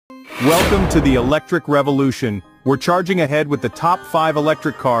Welcome to the electric revolution. We're charging ahead with the top 5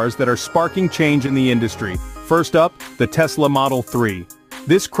 electric cars that are sparking change in the industry. First up, the Tesla Model 3.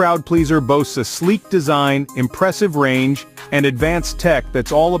 This crowd pleaser boasts a sleek design, impressive range, and advanced tech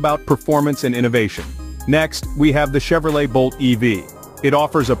that's all about performance and innovation. Next, we have the Chevrolet Bolt EV. It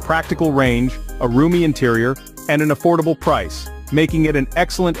offers a practical range, a roomy interior, and an affordable price, making it an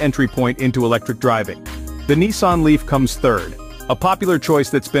excellent entry point into electric driving. The Nissan Leaf comes third, a popular choice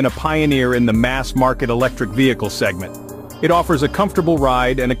that's been a pioneer in the mass-market electric vehicle segment. It offers a comfortable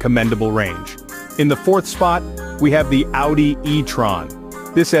ride and a commendable range. In the fourth spot, we have the Audi e-tron.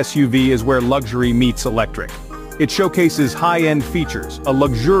 This SUV is where luxury meets electric. It showcases high-end features, a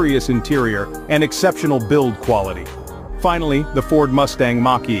luxurious interior, and exceptional build quality. Finally, the Ford Mustang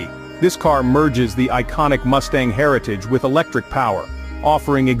Mach-E. This car merges the iconic Mustang heritage with electric power,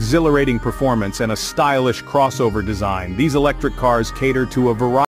 offering exhilarating performance and a stylish crossover design. These electric cars cater to a variety